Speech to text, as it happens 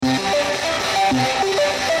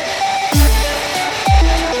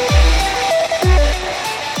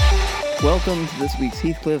Welcome to this week's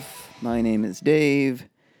Heathcliff. My name is Dave.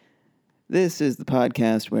 This is the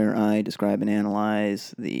podcast where I describe and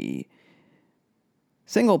analyze the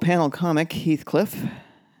single panel comic Heathcliff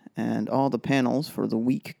and all the panels for the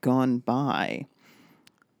week gone by.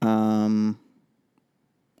 I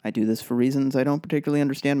do this for reasons I don't particularly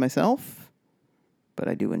understand myself, but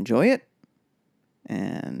I do enjoy it.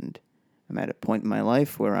 And I'm at a point in my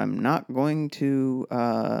life where I'm not going to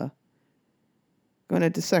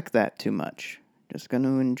dissect that too much. Just going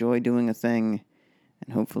to enjoy doing a thing,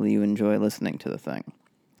 and hopefully you enjoy listening to the thing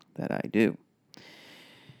that I do.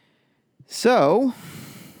 So,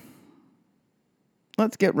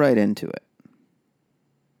 let's get right into it.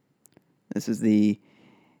 This is the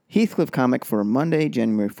Heathcliff comic for Monday,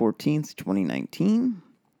 January 14th, 2019.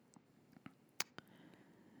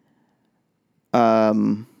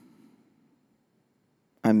 I'm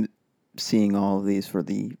seeing all of these for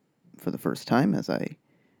the first time as I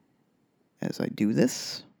do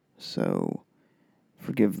this, so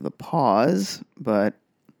forgive the pause, but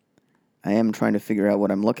I am trying to figure out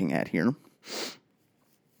what I'm looking at here.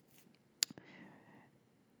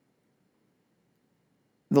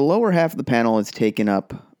 The lower half of the panel is taken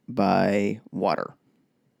up by water,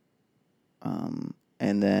 and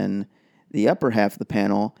then the upper half of the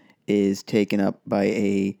panel is taken up by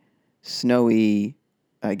a snowy,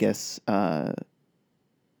 I guess,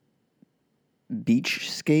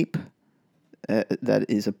 beachscape that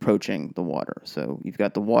is approaching the water. So you've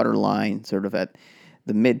got the water line sort of at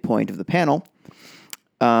the midpoint of the panel,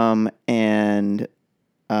 and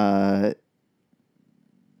the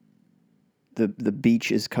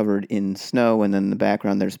beach is covered in snow, and then in the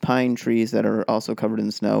background there's pine trees that are also covered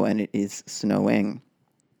in snow, and it is snowing.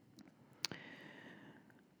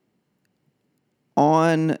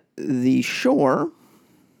 On the shore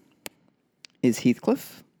is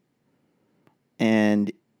Heathcliff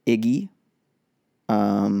and Iggy,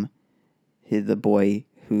 the boy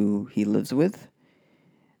who he lives with.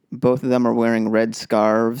 Both of them are wearing red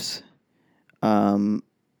scarves,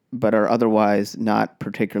 but are otherwise not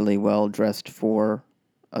particularly well dressed for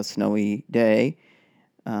a snowy day.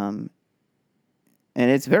 And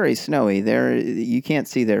it's very snowy. You can't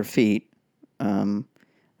see their feet.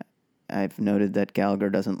 I've noted that Gallagher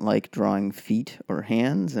doesn't like drawing feet or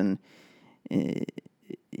hands, and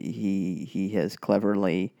he has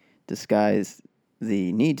cleverly disguised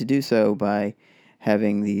the need to do so by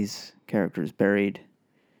having these characters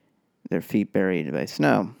their feet buried by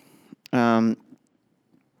snow. Iggy's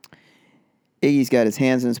got his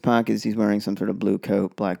hands in his pockets. He's wearing some sort of blue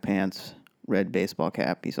coat, black pants, red baseball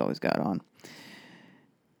cap he's always got on.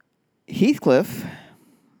 Heathcliff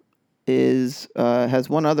has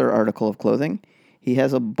one other article of clothing. He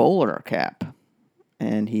has a bowler cap,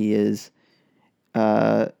 and he's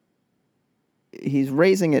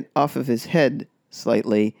raising it off of his head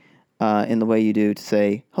slightly in the way you do to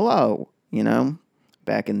say hello,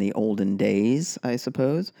 back in the olden days, I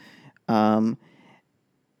suppose. And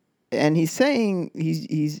he's saying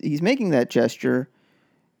he's making that gesture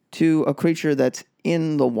to a creature that's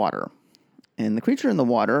in the water, and the creature in the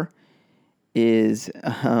water is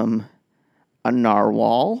a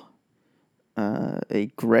narwhal,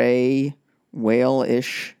 a gray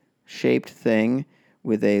whale-ish shaped thing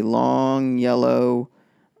with a long yellow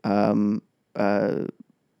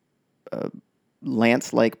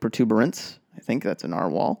lance-like protuberance. I think that's a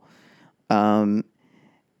narwhal.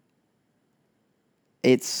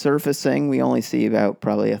 It's surfacing. We only see about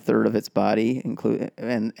probably a third of its body,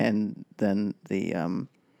 and then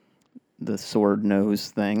the sword nose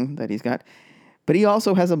thing that he's got. But he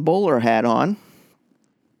also has a bowler hat on.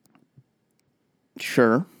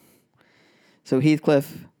 Sure. So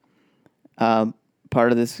Heathcliff,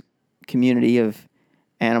 part of this community of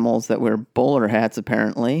animals that wear bowler hats,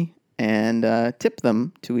 apparently, and tip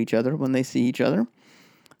them to each other when they see each other.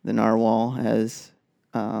 The narwhal has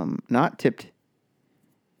not tipped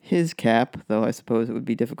his cap, though I suppose it would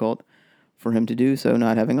be difficult for him to do so,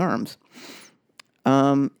 not having arms.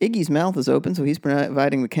 Iggy's mouth is open, so he's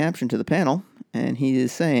providing the caption to the panel, and he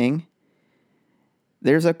is saying,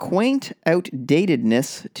 "There's a quaint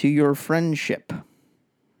outdatedness to your friendship."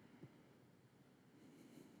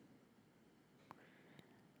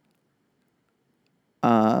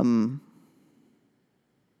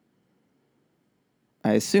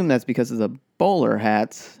 I assume that's because of the bowler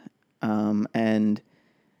hats, and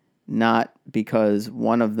not because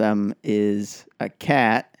one of them is a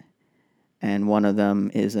cat and one of them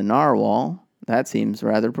is a narwhal. That seems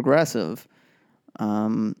rather progressive.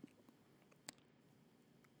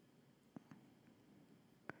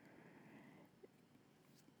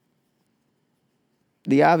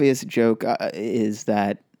 The obvious joke is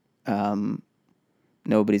that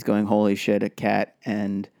nobody's going, holy shit, a cat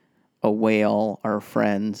and a whale are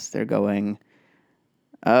friends. They're going,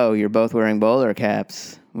 oh, you're both wearing bowler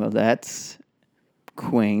caps. Well, that's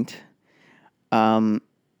quaint. And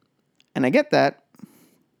I get that.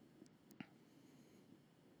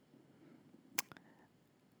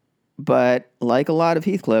 But like a lot of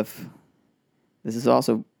Heathcliff, this is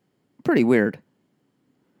also pretty weird.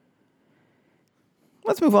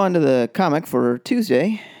 Let's move on to the comic for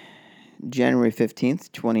Tuesday, January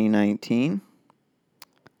 15th, 2019.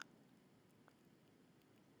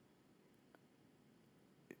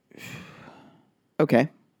 Okay.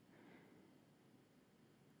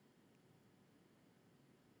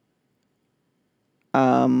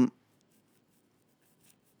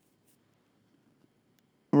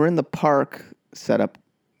 We're in the park setup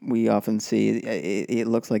we often see. It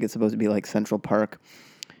looks like it's supposed to be like Central Park.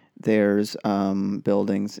 There's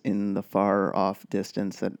buildings in the far off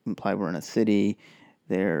distance that imply we're in a city.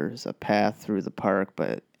 There's a path through the park,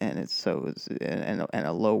 and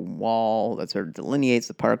a low wall that sort of delineates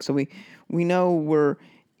the park. So we know we're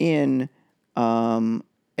in a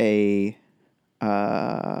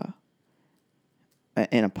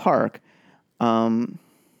park.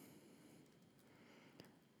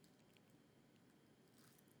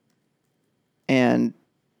 And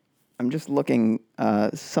I'm just looking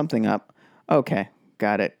something up. Okay,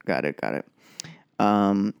 got it.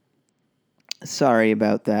 Sorry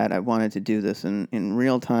about that. I wanted to do this in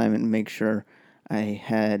real time and make sure I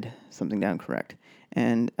had something down correct.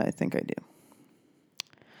 And I think I do.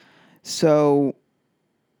 So,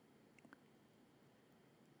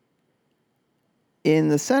 in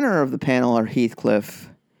the center of the panel are Heathcliff,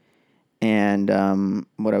 and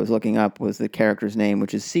what I was looking up was the character's name,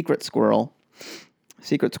 which is Secret Squirrel.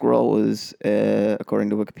 Secret Squirrel was,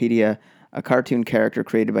 according to Wikipedia, a cartoon character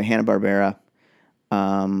created by Hanna-Barbera.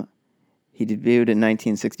 He debuted in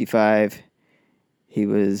 1965. He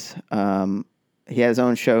had his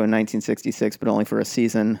own show in 1966, but only for a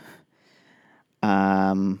season.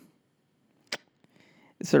 It's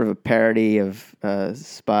sort of a parody of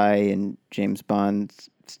spy and James Bond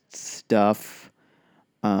stuff.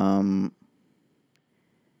 And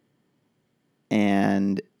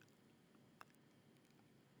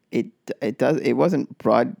it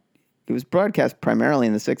was broadcast primarily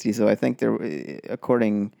in the 60s, so I think there,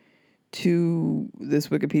 according to this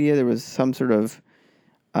Wikipedia, there was some sort of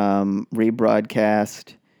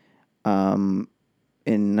rebroadcast in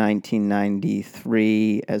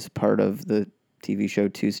 1993 as part of the TV show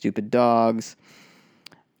Two Stupid Dogs.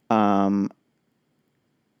 In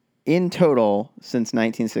total, since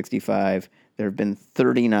 1965, there have been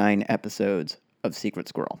 39 episodes of Secret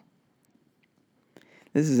Squirrel.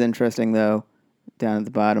 This is interesting, though, down at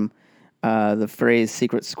the bottom. The phrase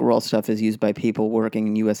secret squirrel stuff is used by people working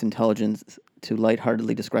in U.S. intelligence to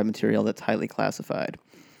lightheartedly describe material that's highly classified,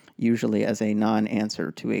 usually as a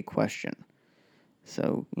non-answer to a question.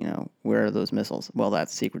 So, where are those missiles? Well,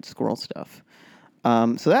 that's secret squirrel stuff.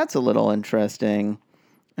 So that's a little interesting,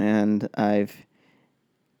 and I've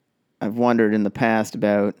wondered in the past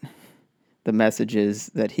about the messages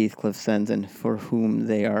that Heathcliff sends and for whom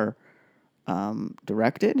they are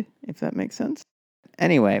directed, if that makes sense.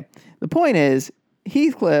 Anyway, the point is,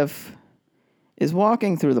 Heathcliff is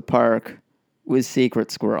walking through the park with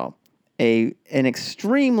Secret Squirrel, an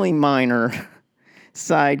extremely minor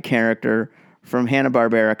side character from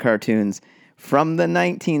Hanna-Barbera cartoons from the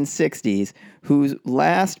 1960s, whose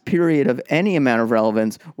last period of any amount of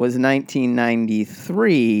relevance was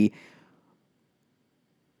 1993,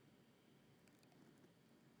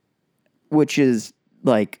 which is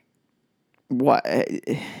like, what,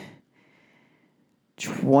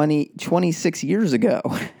 26 years ago.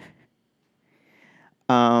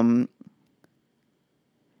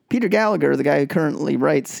 Peter Gallagher, the guy who currently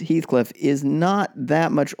writes Heathcliff, is not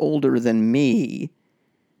that much older than me.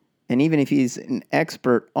 And even if he's an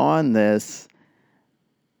expert on this,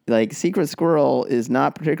 like, Secret Squirrel is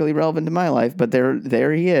not particularly relevant to my life, but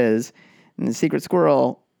there he is. And the Secret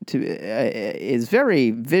Squirrel is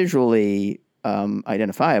very visually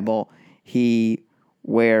identifiable. He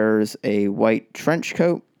wears a white trench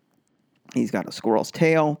coat. He's got a squirrel's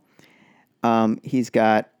tail. He's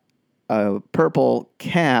got a purple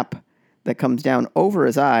cap that comes down over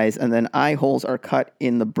his eyes, and then eye holes are cut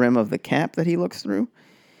in the brim of the cap that he looks through.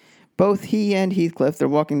 Both he and Heathcliff, they're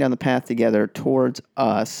walking down the path together towards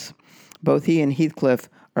us. Both he and Heathcliff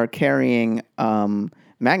are carrying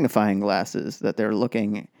magnifying glasses that they're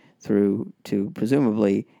looking through to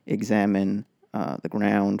presumably examine the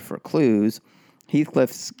ground for clues.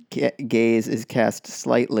 Heathcliff's gaze is cast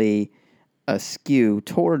slightly askew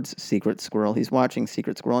towards Secret Squirrel. He's watching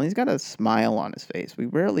Secret Squirrel, and he's got a smile on his face. We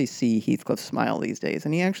rarely see Heathcliff smile these days,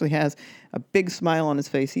 and he actually has a big smile on his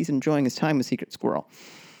face. He's enjoying his time with Secret Squirrel.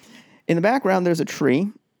 In the background, there's a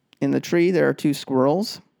tree. In the tree, there are two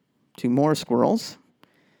more squirrels.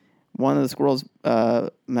 One of the squirrels'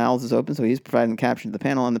 mouths is open, so he's providing the caption to the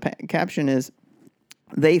panel, and the caption is,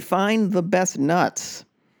 "They find the best nuts."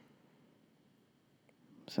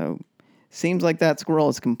 So, seems like that squirrel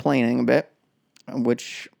is complaining a bit,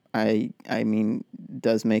 which I mean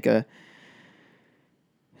does make a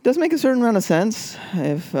certain amount of sense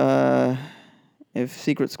if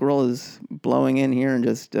Secret Squirrel is blowing in here and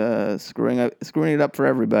just screwing it up for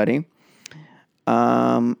everybody.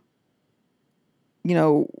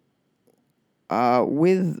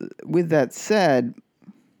 With that said,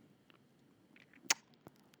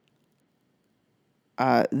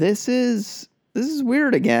 this is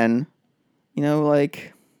weird again.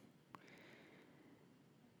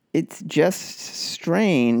 It's just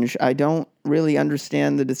strange. I don't really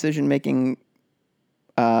understand the decision making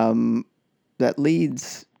that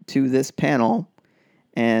leads to this panel,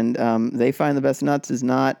 and they find the best nuts does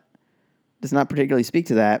not particularly speak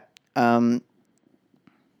to that.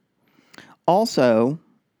 Also,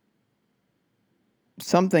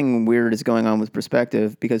 something weird is going on with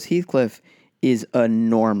perspective because Heathcliff is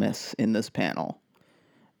enormous in this panel.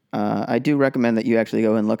 I do recommend that you actually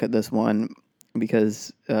go and look at this one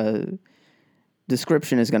because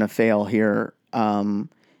description is going to fail here. If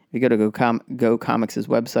you go to Go Comics'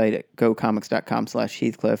 website at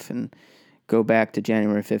gocomics.com/Heathcliff and go back to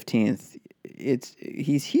January 15th,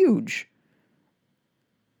 he's huge.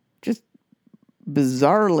 Just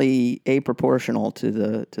bizarrely aproportional to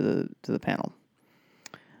the panel.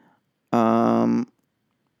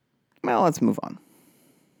 Well, let's move on.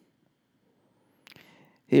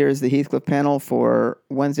 Here's the Heathcliff panel for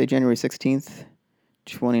Wednesday, January 16th,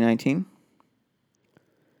 2019.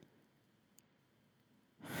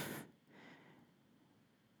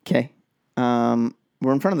 Okay.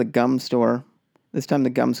 We're in front of the gum store. This time the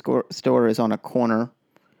gum store is on a corner.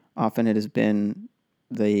 Often it has been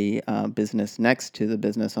the business next to the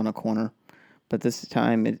business on a corner. But this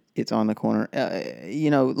time it's on the corner.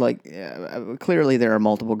 Clearly there are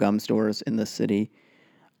multiple gum stores in the city,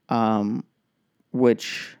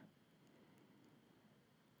 which,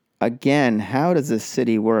 again, how does this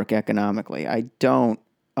city work economically? I don't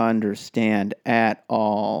understand at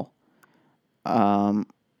all how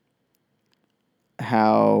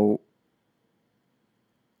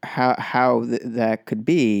that could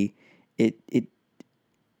be. It's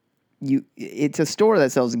a store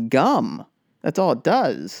that sells gum. That's all it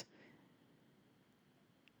does.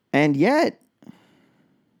 And yet,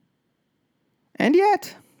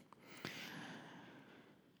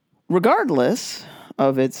 regardless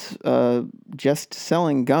of its just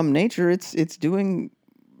selling gum nature, it's doing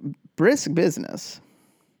brisk business.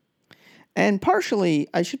 And partially,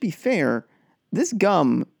 I should be fair, this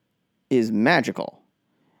gum is magical.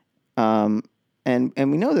 And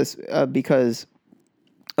we know this because,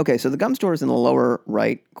 okay, so the gum store is in the lower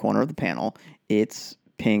right corner of the panel. It's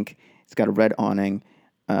pink. It's got a red awning.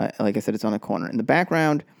 Like I said, it's on a corner. In the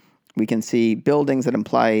background, we can see buildings that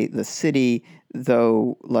imply the city,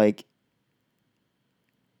 though,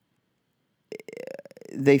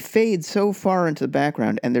 they fade so far into the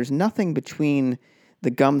background, and there's nothing between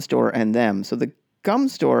the gum store and them. So the gum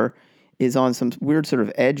store is on some weird sort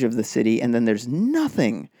of edge of the city, and then there's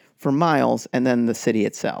nothing for miles, and then the city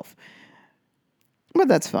itself. But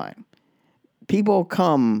that's fine. People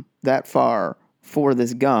come that far for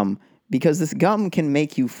this gum because this gum can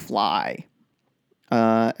make you fly,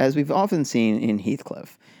 as we've often seen in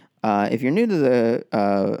Heathcliff. If you're new to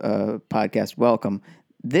the podcast, welcome.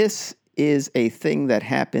 This is a thing that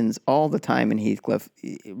happens all the time in Heathcliff.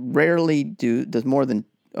 Rarely does more than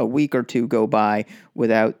a week or two go by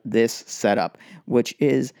without this setup, which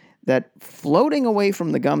is that floating away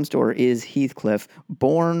from the gum store is Heathcliff,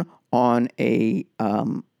 born on a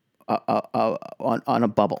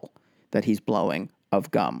bubble that he's blowing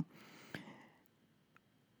of gum.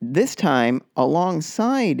 This time,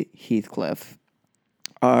 alongside Heathcliff,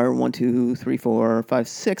 are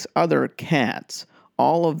 6 other cats.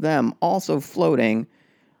 All of them also floating.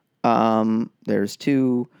 There's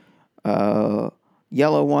 2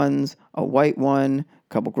 yellow ones, a white one, a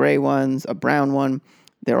couple gray ones, a brown one.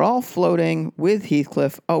 They're all floating with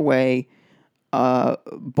Heathcliff away,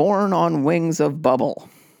 borne on wings of bubble.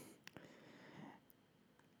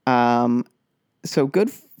 So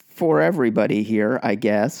good for everybody here, I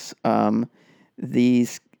guess.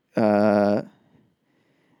 These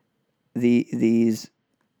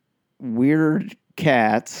weird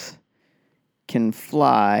cats can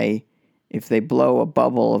fly if they blow a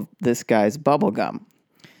bubble of this guy's bubble gum.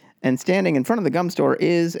 And standing in front of the gum store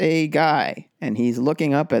is a guy, and he's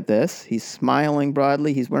looking up at this. He's smiling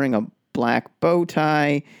broadly. He's wearing a black bow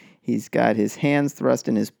tie. He's got his hands thrust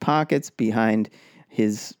in his pockets behind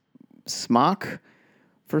his smock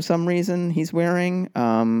for some reason he's wearing.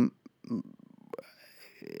 I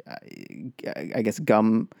guess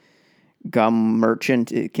gum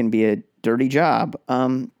merchant, it can be a dirty job.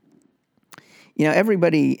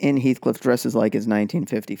 Everybody in Heathcliff dresses like it's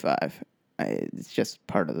 1955. It's just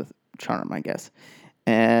part of the charm, I guess.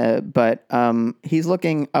 But he's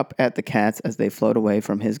looking up at the cats as they float away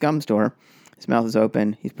from his gum store. His mouth is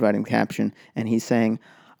open. He's providing the caption, and he's saying,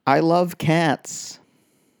 "I love cats."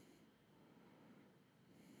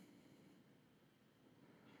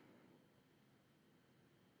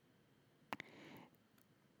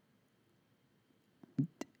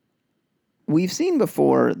 We've seen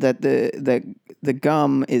before that the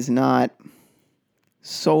gum is not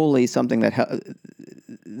solely something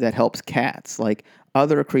that helps cats. Like,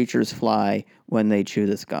 other creatures fly when they chew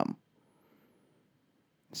this gum.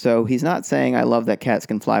 So he's not saying, "I love that cats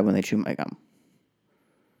can fly when they chew my gum."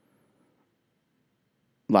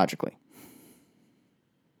 Logically.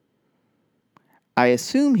 I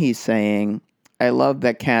assume he's saying, "I love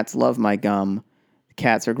that cats love my gum.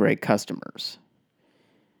 Cats are great customers."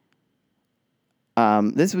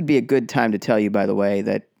 This would be a good time to tell you, by the way,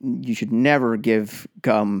 that you should never give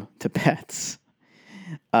gum to pets,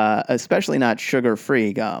 especially not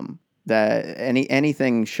sugar-free gum. That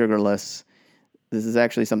anything sugarless. This is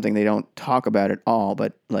actually something they don't talk about at all,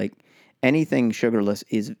 but like anything sugarless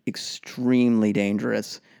is extremely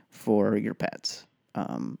dangerous for your pets.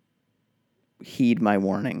 Heed my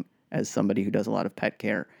warning as somebody who does a lot of pet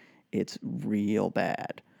care. It's real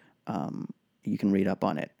bad. You can read up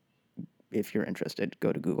on it. If you're interested,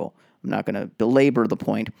 go to Google. I'm not going to belabor the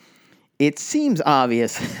point. It seems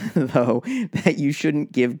obvious, though, that you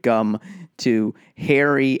shouldn't give gum to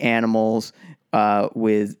hairy animals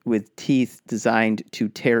with teeth designed to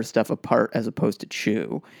tear stuff apart as opposed to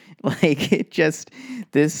chew.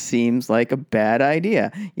 This seems like a bad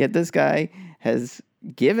idea. Yet this guy has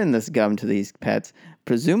given this gum to these pets.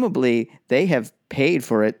 Presumably, they have paid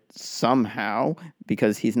for it somehow,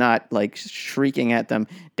 because he's not like shrieking at them,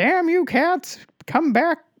 "Damn you cats, come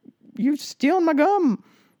back, you stealing my gum.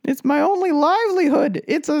 It's my only livelihood.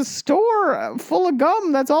 It's a store full of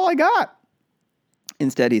gum, that's all I got."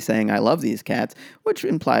 Instead, he's saying, "I love these cats," which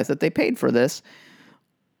implies that they paid for this.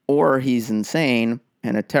 Or he's insane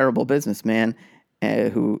and a terrible businessman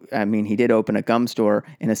he did open a gum store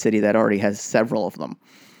in a city that already has several of them.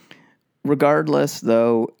 Regardless,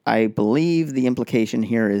 though, I believe the implication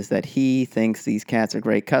here is that he thinks these cats are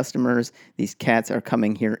great customers. These cats are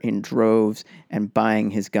coming here in droves and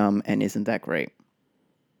buying his gum, and isn't that great?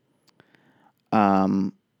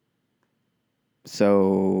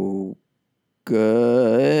 So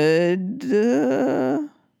good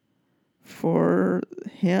for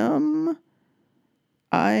him,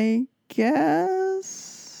 I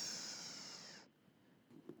guess.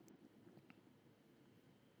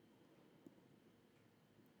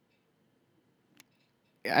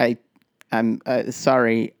 I'm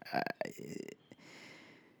sorry.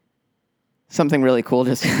 Something really cool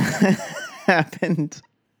just happened,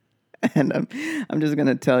 and I'm just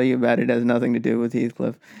gonna tell you about it. It has nothing to do with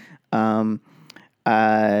Heathcliff. I'm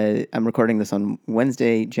recording this on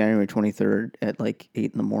Wednesday, January 23rd at like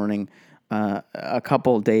 8 am. A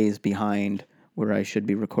couple days behind where I should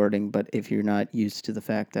be recording, but if you're not used to the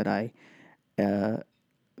fact that I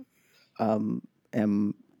am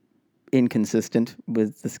inconsistent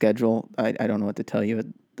with the schedule, I don't know what to tell you at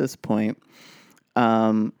this point.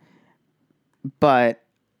 But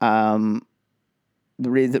the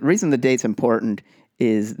reason the date's important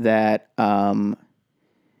is that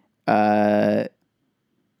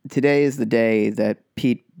today is the day that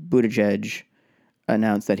Pete Buttigieg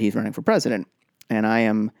announced that he's running for president, and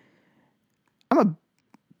I'm a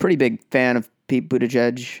pretty big fan of Pete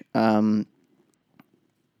Buttigieg.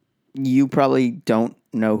 You probably don't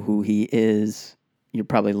know who he is. You're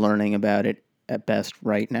probably learning about it at best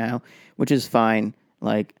right now, which is fine.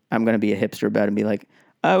 Like, I'm going to be a hipster about it and be like,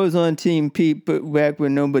 "I was on Team Pete but back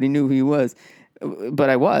when nobody knew who he was." But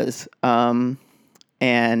I was.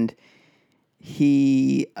 And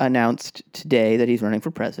he announced today that he's running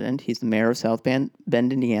for president. He's the mayor of South Bend,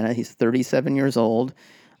 Indiana. He's 37 years old.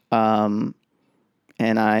 And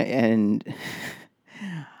I'm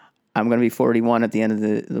going to be 41 at the end of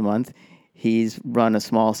the month. He's run a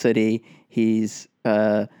small city. He's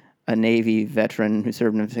a Navy veteran who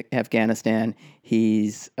served in Afghanistan.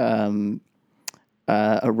 He's a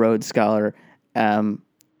Rhodes Scholar. And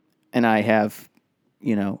I have,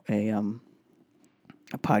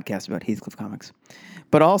 a podcast about Heathcliff comics.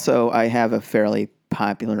 But also, I have a fairly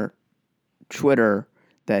popular Twitter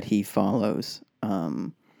that he follows.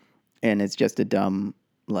 And it's just a dumb,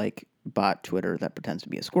 bot Twitter that pretends to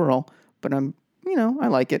be a squirrel. But I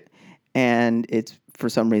like it. And for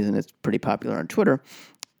some reason, it's pretty popular on Twitter.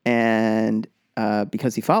 And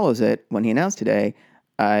because he follows it, when he announced today,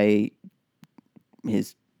 I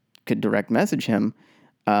could direct message him.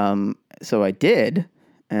 So I did.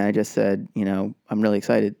 And I just said, I'm really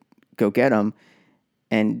excited. Go get him.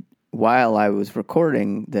 And while I was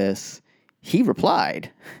recording this, he replied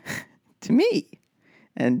to me.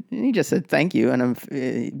 And he just said, thank you. And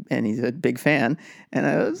he's a big fan. And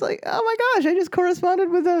I was like, oh my gosh, I just corresponded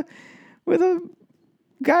with a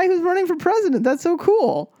guy who's running for president. That's so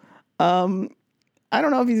cool. I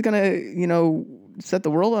don't know if he's going to, set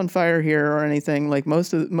the world on fire here or anything. Like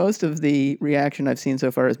most of the reaction I've seen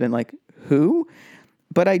so far has been like, who?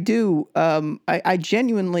 But I do, I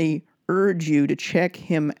genuinely urge you to check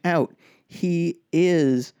him out. He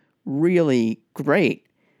is really great.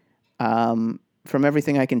 From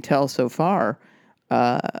everything I can tell so far,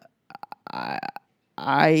 I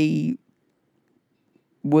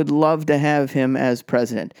would love to have him as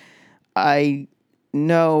president. I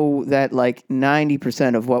know that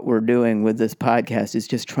 90% of what we're doing with this podcast is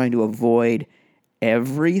just trying to avoid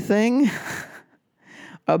everything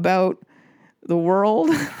about the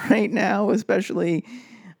world right now, especially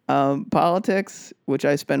politics, which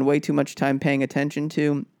I spend way too much time paying attention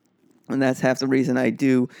to. And that's half the reason I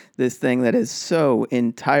do this thing that is so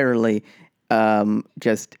entirely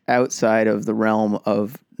just outside of the realm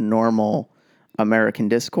of normal American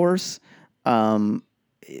discourse.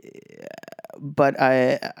 But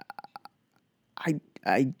I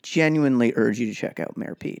genuinely urge you to check out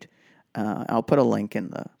Mayor Pete. I'll put a link in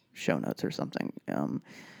the show notes or something.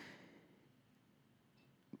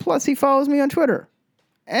 Plus, he follows me on Twitter.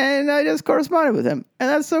 And I just corresponded with him. And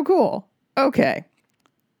that's so cool. Okay.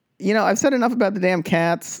 I've said enough about the damn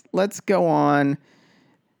cats. Let's go on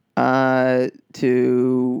to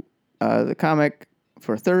the comic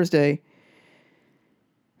for Thursday,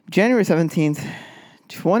 January 17th,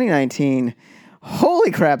 2019.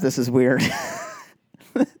 Holy crap, this is weird.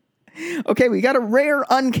 Okay, we got a rare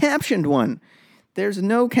uncaptioned one. There's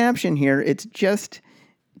no caption here. It's just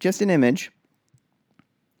an image.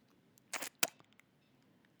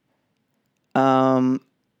 And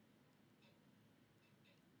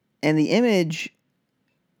the image,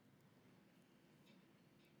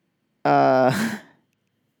 okay,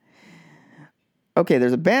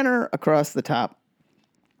 there's a banner across the top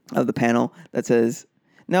of the panel that says,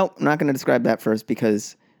 no, I'm not going to describe that first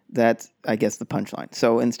because that's, I guess, the punchline.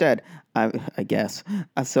 So instead, I'm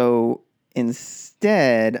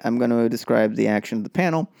going to describe the action of the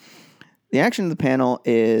panel. The action of the panel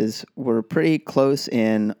is we're pretty close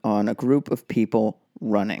in on a group of people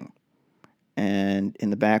running. And in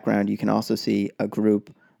the background, you can also see a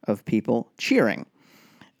group of people cheering.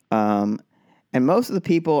 And most of the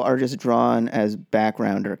people are just drawn as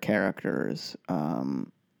backgrounder characters. So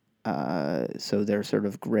they're sort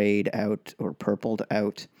of grayed out or purpled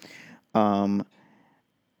out. But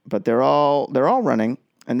they're all running.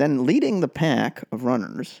 And then leading the pack of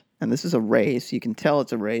runners, and this is a race. You can tell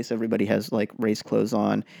it's a race. Everybody has race clothes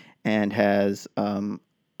on and has a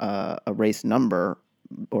race number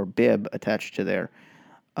or bib attached to their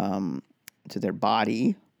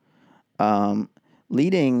body.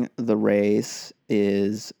 Leading the race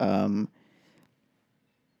is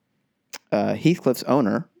Heathcliff's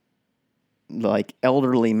owner,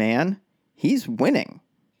 elderly man. He's winning.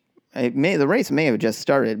 The race may have just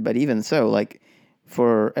started, but even so,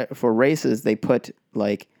 for races, they put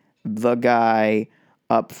the guy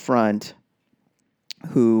up front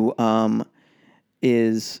who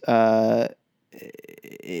is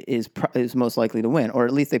most likely to win, or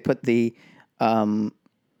at least they put the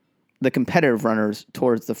competitive runners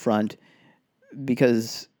towards the front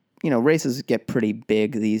because races get pretty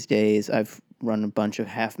big these days. I've run a bunch of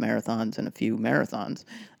half marathons and a few marathons,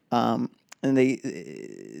 and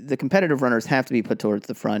the competitive runners have to be put towards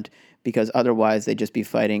the front because otherwise they'd just be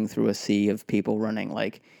fighting through a sea of people running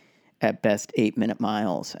at best 8-minute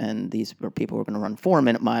miles, and these are people who are going to run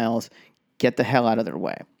 4-minute miles. Get the hell out of their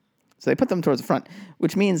way. So they put them towards the front,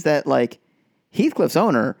 which means that Heathcliff's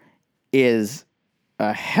owner is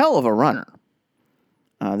a hell of a runner.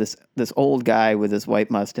 This old guy with his white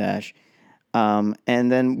mustache, and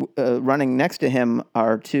then running next to him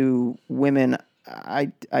are two women.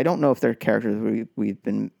 I don't know if they're characters we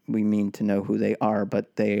mean to know who they are,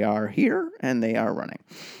 but they are here and they are running.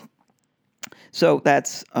 So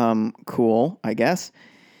that's cool, I guess.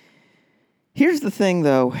 Here's the thing,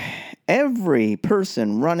 though. Every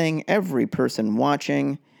person running, every person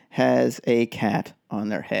watching has a cat on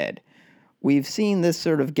their head. We've seen this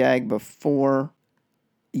sort of gag before.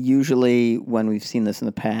 Usually, when we've seen this in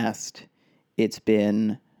the past, it's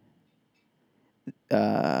been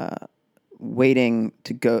waiting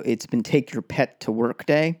to go. It's been take your pet to work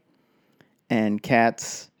day, and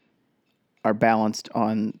cats are balanced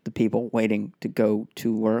on the people waiting to go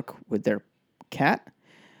to work with their cat.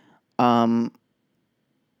 And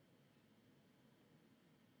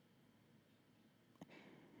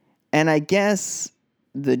I guess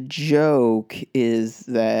the joke is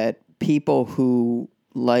that people who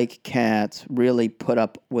like cats really put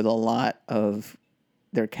up with a lot of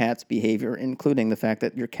their cat's behavior, including the fact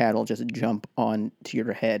that your cat will just jump onto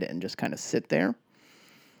your head and just kind of sit there.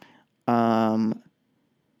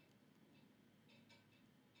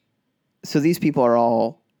 So these people are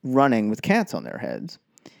all running with cats on their heads.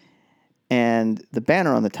 And the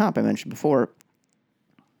banner on the top I mentioned before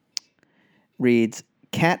reads,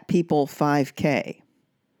 Cat People 5K.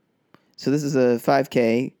 So this is a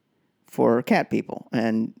 5K for cat people.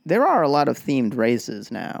 And there are a lot of themed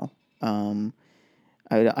races now. I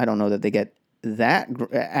don't know that they get that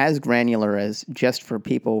as granular as just for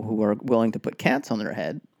people who are willing to put cats on their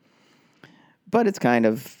head. But it's kind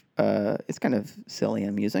of silly and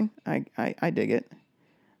amusing. I dig it.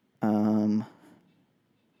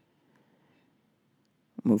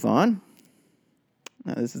 Move on.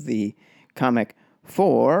 Now, this is the comic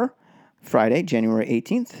for Friday, January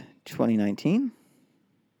 18th, 2019.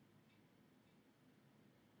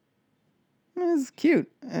 It's cute.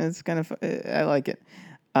 It's kind of, I like it.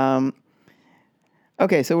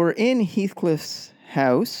 Okay, so we're in Heathcliff's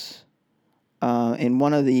house in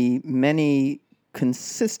one of the many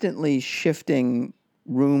consistently shifting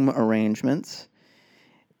room arrangements.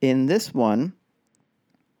 In this one,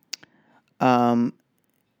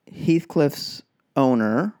 Heathcliff's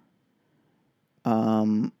owner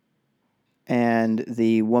and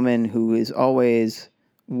the woman who is always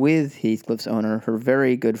with Heathcliff's owner, her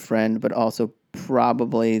very good friend, but also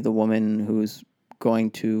probably the woman who's going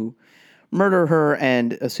to murder her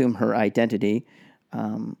and assume her identity.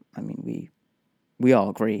 I mean, we all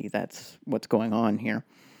agree that's what's going on here.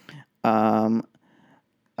 That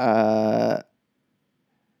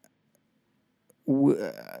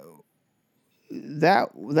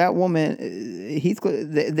woman,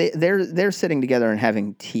 Heathcliff, they're sitting together and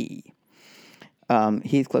having tea.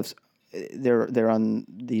 Heathcliff's they're on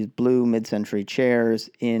these blue mid-century chairs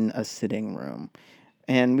in a sitting room.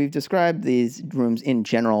 And we've described these rooms in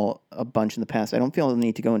general a bunch in the past. I don't feel the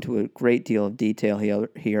need to go into a great deal of detail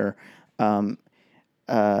here,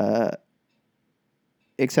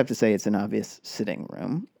 except to say it's an obvious sitting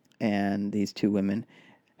room. And these two women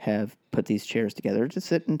have put these chairs together to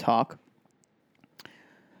sit and talk.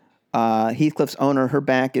 Heathcliff's owner, her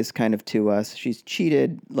back is kind of to us. She's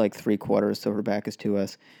cheated like 3/4, so her back is to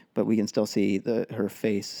us, but we can still see her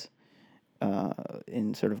face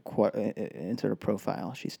in sort of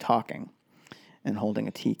profile. She's talking and holding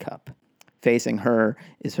a teacup. Facing her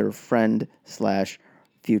is her friend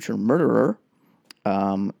 / future murderer.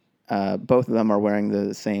 Both of them are wearing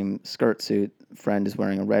the same skirt suit. Friend is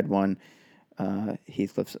wearing a red one.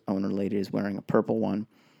 Heathcliff's owner lady is wearing a purple one.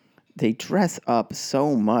 They dress up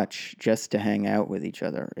so much just to hang out with each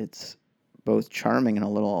other. It's both charming and a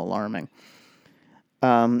little alarming.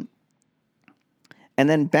 And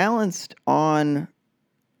then balanced on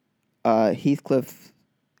Heathcliff's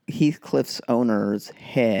owner's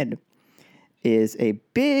head is a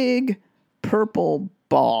big purple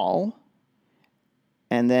ball,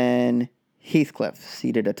 and then Heathcliff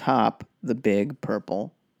seated atop the big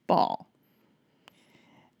purple ball.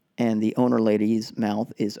 And the owner lady's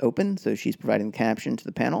mouth is open, so she's providing the caption to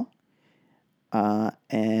the panel.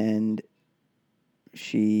 And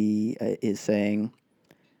she is saying,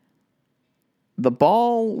 the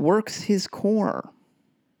ball works his core.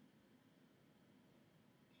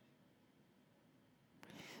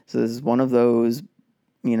 So this is one of those,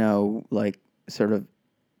 like sort of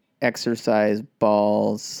exercise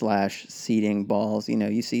balls / seating balls.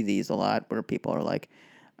 You see these a lot where people are like,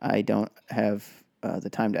 I don't have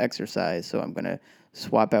the time to exercise, so I'm going to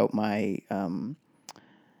swap out my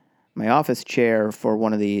my office chair for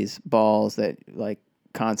one of these balls that like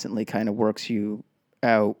constantly kind of works you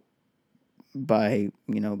out by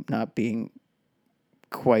not being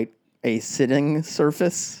quite a sitting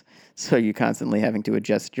surface, so you're constantly having to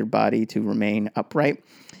adjust your body to remain upright.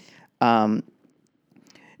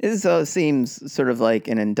 This seems sort of like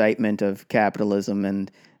an indictment of capitalism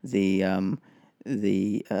and the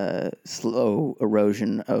the slow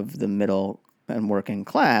erosion of the middle and working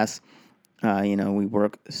class. We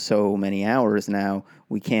work so many hours now,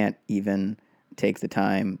 we can't even take the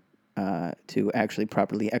time to actually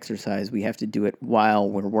properly exercise. We have to do it while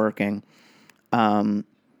we're working. Even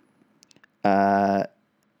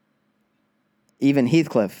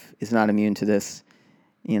Heathcliff is not immune to this,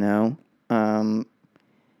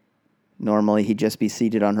 Normally he'd just be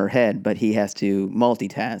seated on her head, but he has to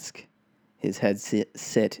multitask. His head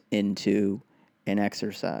sit into an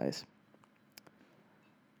exercise.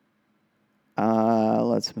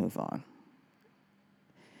 Let's move on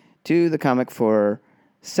to the comic for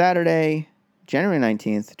Saturday, January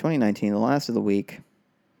 19th, 2019, the last of the week.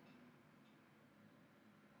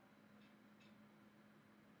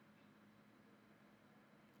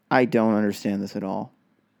 I don't understand this at all.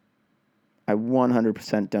 I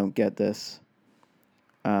 100% don't get this.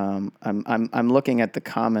 I'm looking at the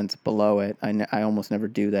comments below it. I almost never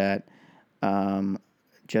do that,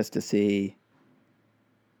 just to see.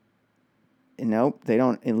 Nope, they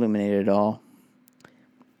don't illuminate it at all.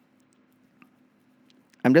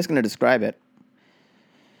 I'm just going to describe it.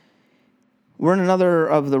 We're in another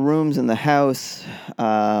of the rooms in the house.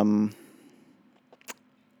 In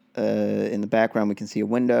the background, we can see a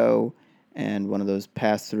window and one of those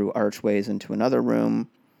pass-through archways into another room.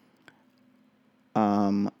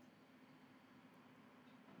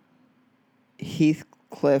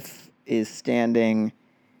 Heathcliff is standing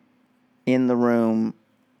in the room,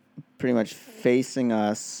 pretty much facing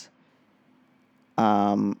us,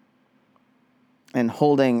 and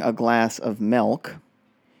holding a glass of milk.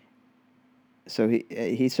 So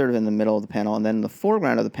he's sort of in the middle of the panel, and then in the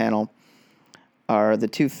foreground of the panel are the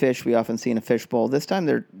two fish we often see in a fishbowl. This time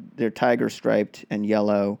they're tiger striped and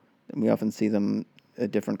yellow. We often see them a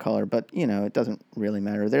different color, but it doesn't really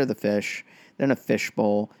matter. They're the fish. They're in a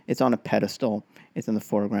fishbowl. It's on a pedestal. It's in the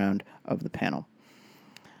foreground of the panel.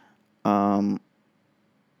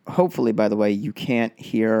 Hopefully, by the way, you can't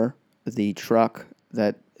hear the truck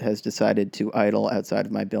that has decided to idle outside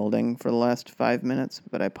of my building for the last 5 minutes,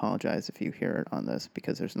 but I apologize if you hear it on this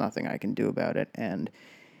because there's nothing I can do about it, and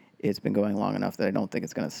it's been going long enough that I don't think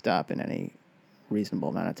it's going to stop in any reasonable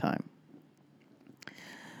amount of time.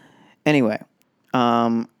 Anyway,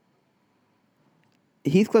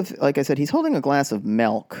 Heathcliff, like I said, he's holding a glass of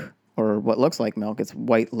milk, or what looks like milk. It's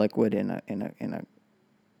white liquid in a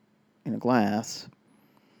glass,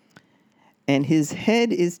 and his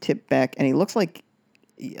head is tipped back, and he looks like,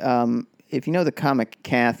 if you know the comic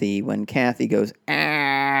Kathy, when Kathy goes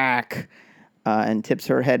ack, and tips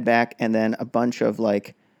her head back, and then a bunch of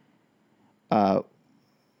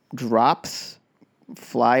drops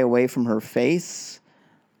fly away from her face,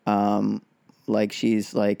 like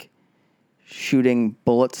she's shooting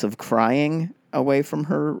bullets of crying away from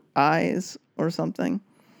her eyes or something.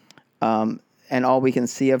 And all we can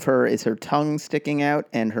see of her is her tongue sticking out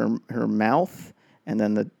and her mouth, and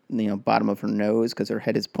then the bottom of her nose because her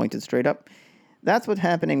head is pointed straight up. That's what's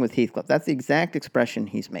happening with Heathcliff. That's the exact expression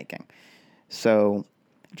he's making. So,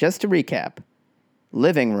 just to recap,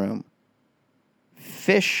 living room,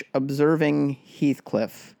 fish observing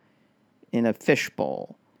Heathcliff in a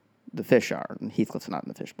fishbowl. The fish are, and Heathcliff's not in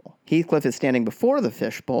the fishbowl. Heathcliff is standing before the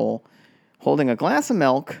fishbowl, holding a glass of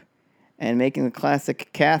milk and making the classic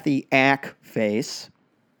Kathy ack face.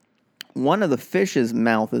 One of the fish's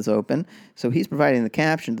mouth is open, so he's providing the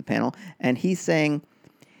caption to the panel, and he's saying,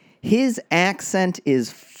 his accent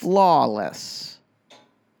is flawless.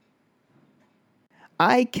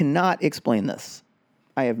 I cannot explain this.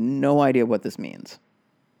 I have no idea what this means.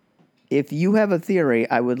 If you have a theory,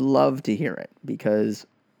 I would love to hear it, because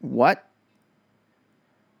what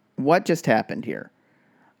just happened here?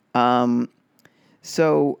 So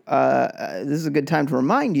this is a good time to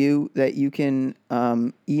remind you that you can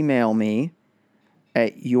email me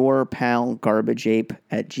at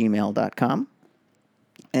yourpalgarbageape@gmail.com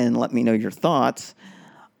and let me know your thoughts.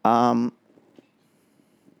 I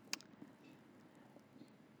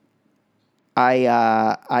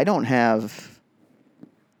don't have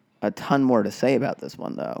a ton more to say about this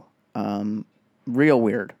one, though. Real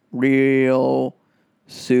weird. Real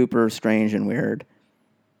super strange and weird.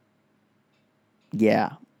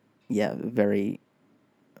 Yeah, very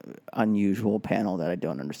unusual panel that I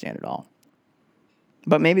don't understand at all.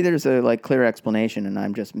 But maybe there's a clear explanation and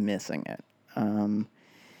I'm just missing it.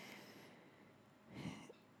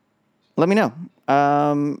 Let me know.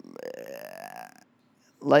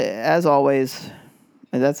 As always,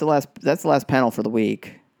 that's the last panel for the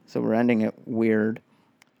week. So we're ending it weird.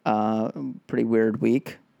 Pretty weird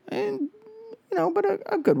week, and but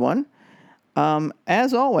a good one.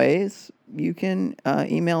 As always, you can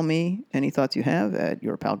email me any thoughts you have at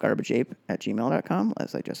yourpalgarbageape@gmail.com,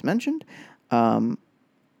 as I just mentioned.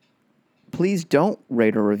 Please don't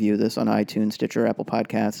rate or review this on iTunes, Stitcher, Apple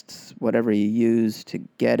Podcasts, whatever you use to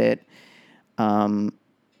get it.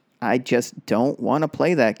 I just don't want to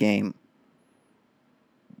play that game.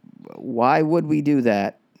 Why would we do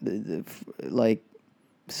that? Like,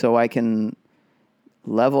 so I can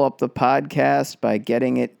level up the podcast by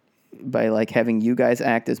getting it, by like having you guys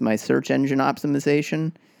act as my search engine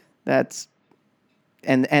optimization.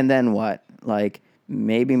 And then what? Like,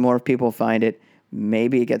 maybe more people find it,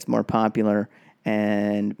 maybe it gets more popular,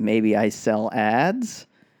 and maybe I sell ads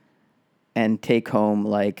and take home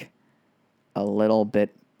like a little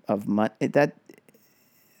bit of money.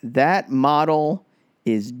 That model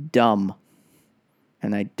is dumb,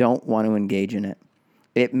 and I don't want to engage in it.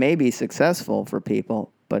 It may be successful for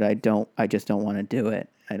people, but I just don't want to do it.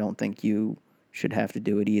 I don't think you should have to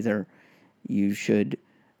do it either. You should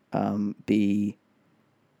be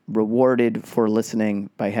rewarded for listening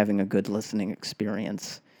by having a good listening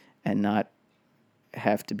experience, and not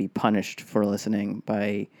have to be punished for listening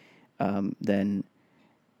by then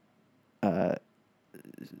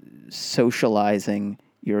socializing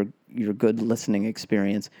your good listening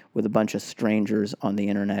experience with a bunch of strangers on the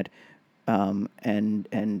internet, and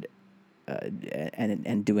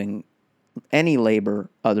doing any labor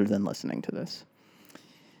other than listening to this,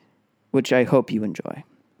 which I hope you enjoy.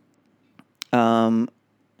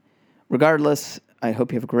 Regardless, I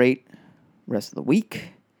hope you have a great rest of the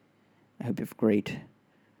week. I hope you have a great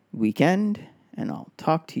weekend, and I'll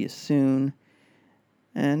talk to you soon.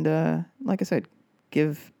 And like I said,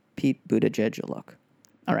 give Pete Buttigieg a look.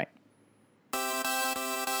 All right.